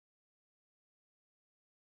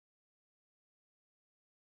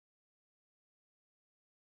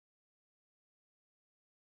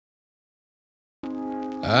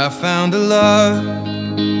I found a love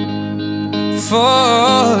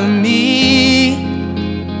for me.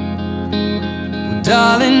 Well,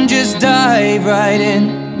 darling, just dive right in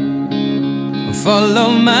and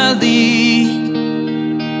follow my lead.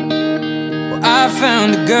 Well, I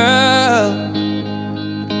found a girl,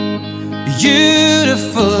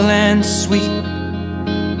 beautiful and sweet.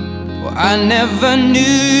 Well, I never knew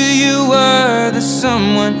you were the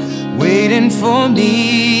someone waiting for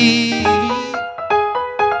me.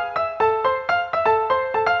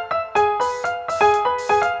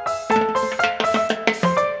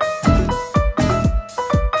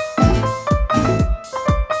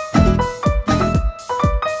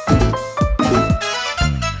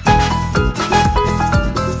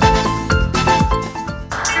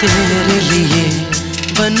 तेरे लिए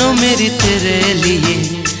बनो मेरी तेरे लिए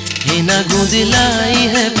ये ना गूंज लाई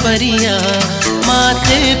है परियां,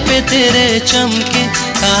 माथे पे तेरे चमके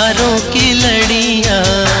तारों की लड़ियां।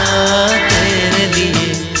 तेरे लिए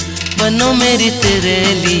बनो मेरी तेरे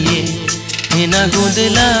लिए ये ना गूंज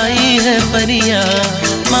लाई है परियां,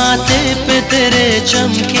 माथे पे तेरे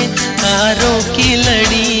चमके तारों की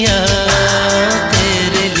लड़ियां।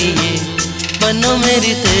 तेरे लिए बनो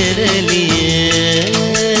मेरी तेरे लिए।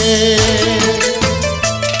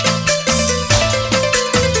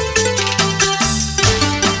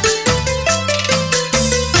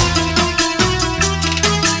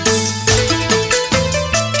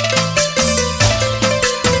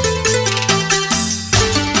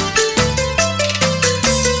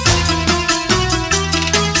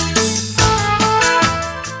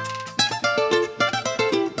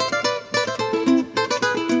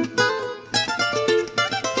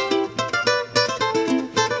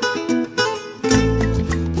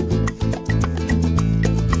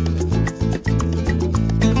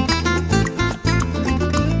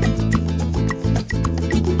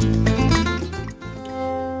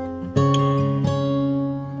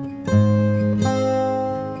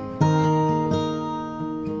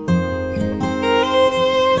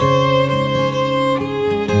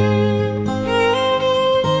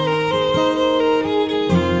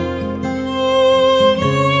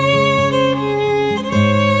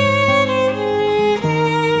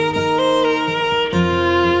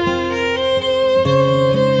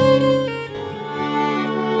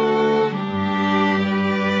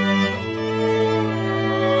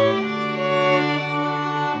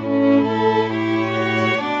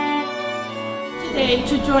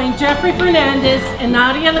 To join Jeffrey Fernandez and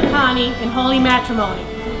Nadia Jefry in holy matrimony.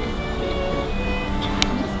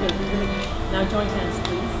 Now join hands,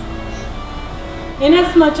 please.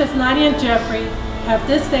 Inasmuch as Nadia and Jeffrey have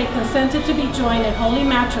this day consented to be joined in holy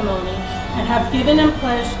matrimony and have given and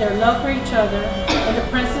pledged their love for each other in the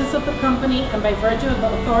presence of the company and by virtue of the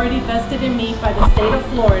authority vested in me by the state of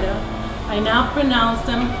Florida, I now pronounce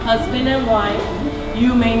them husband and wife.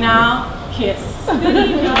 You may now kiss. Good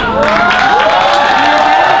evening.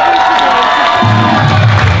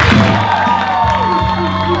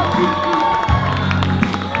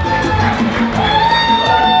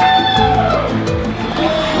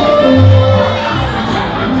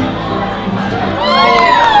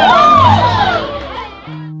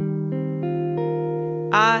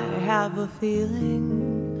 I have a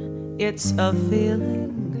feeling, it's a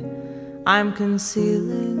feeling I'm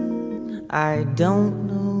concealing, I don't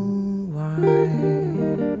know why.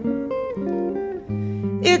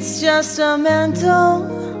 It's just a mental,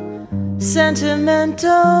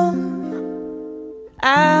 sentimental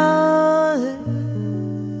alibi,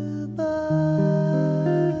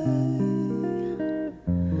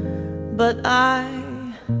 but I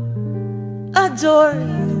adore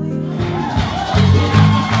you.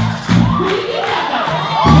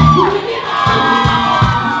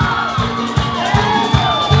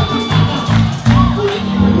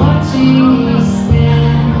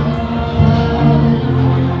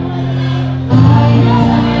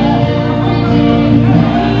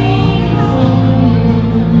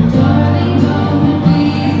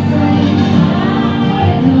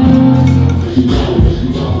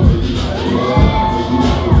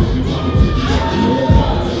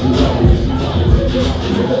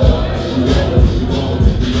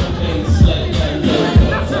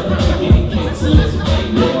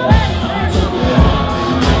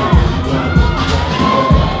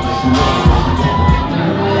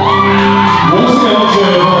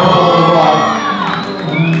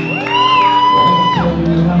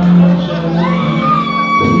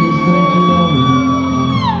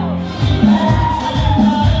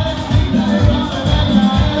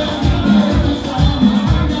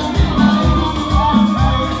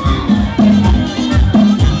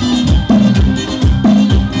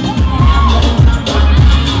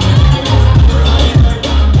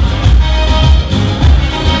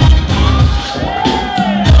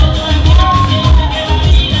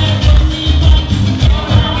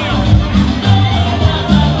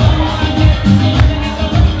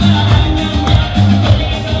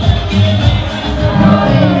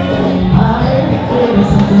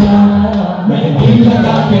 रखना, मेहंदी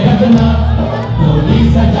लगा के रखना, डोली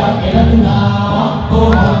सजा के रखना।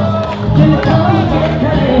 दिल खोल के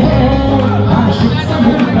खड़े हैं आशिक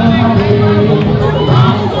सभी हमारे,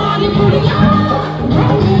 सारी कुड़ियां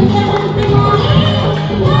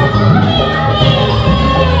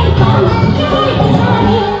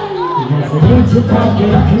नजरें झुका के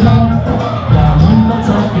रखना, दामन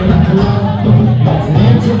बचा के रखना,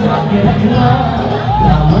 नजरें झुका के रखना,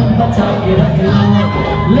 दामन बचा के रखना।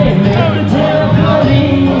 ले मैं तुझे गोरी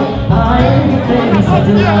आएंगे तेरे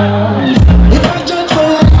सजना। If I just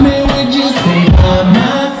fuck me, would you stay by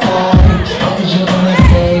my side? Or did you wanna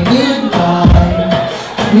say goodbye?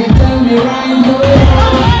 Can you tell me right now?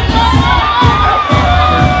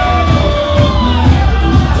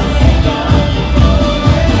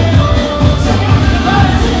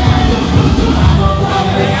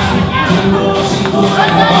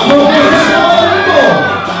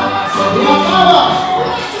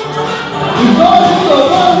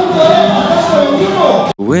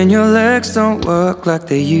 When your legs don't work like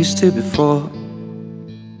they used to before,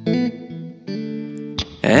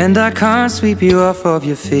 and I can't sweep you off of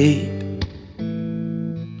your feet,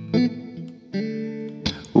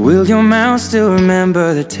 will your mouth still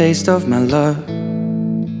remember the taste of my love?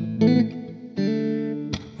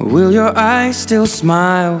 Will your eyes still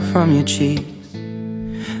smile from your cheeks?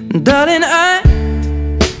 Darling, I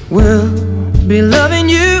will be loving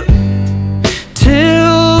you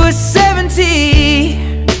till we're 70.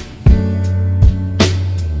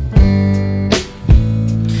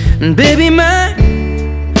 And baby, my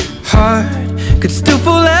heart could still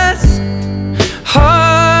fall as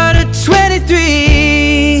hard at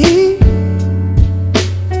 23.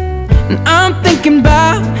 And I'm thinking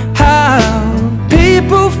about how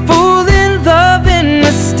people fall in love in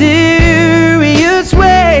mysterious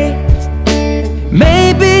ways.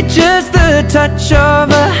 Maybe just the touch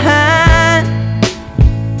of a hand.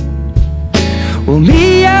 Well,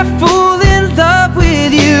 me, I fall in love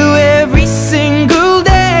with you every single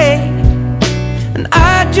day. And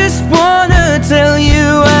I just wanna tell you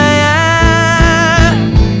I am.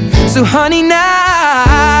 So honey,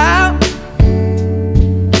 now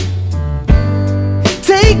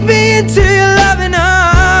take me into your loving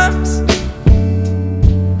arms,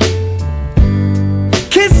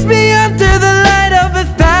 kiss me under the light of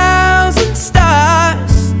 1,000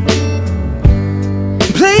 stars,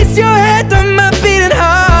 place your head on my beating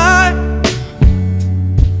heart.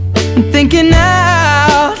 I'm thinking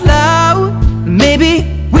out loud, maybe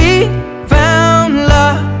we found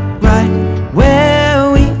love right where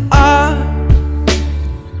we are.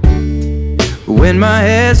 When my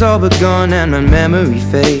hair's all but gone and my memory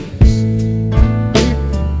fades,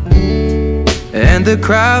 and the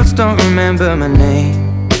crowds don't remember my name,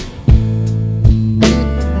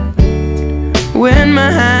 when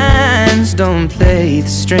my hands don't play the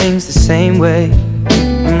strings the same way,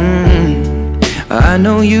 I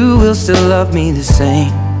know you will still love me the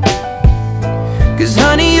same. 'Cause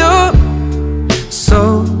honey, your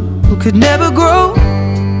soul could never grow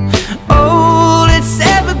old, it's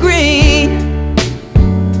evergreen.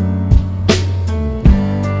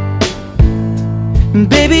 And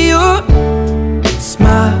baby, your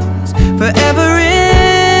smile's forever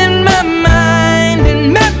in my mind and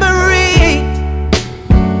memory.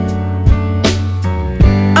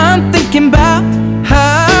 I'm thinking about